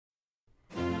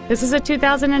This is a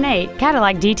 2008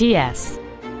 Cadillac DTS.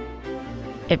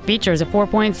 It features a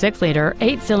 4.6-liter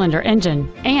 8-cylinder engine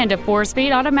and a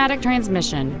 4-speed automatic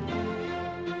transmission.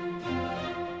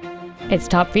 Its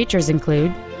top features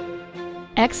include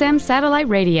XM satellite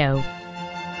radio,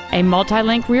 a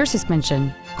multi-link rear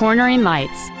suspension, cornering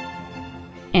lights,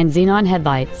 and xenon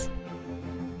headlights.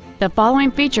 The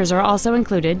following features are also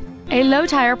included: a low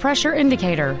tire pressure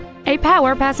indicator, a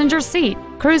power passenger seat,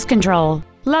 cruise control,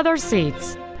 leather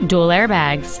seats, dual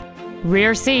airbags,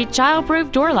 rear seat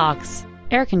child-proof door locks,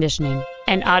 air conditioning,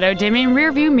 an auto-dimming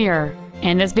rear-view mirror,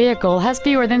 and this vehicle has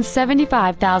fewer than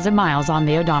 75,000 miles on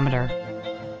the odometer.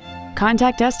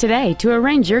 Contact us today to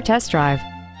arrange your test drive.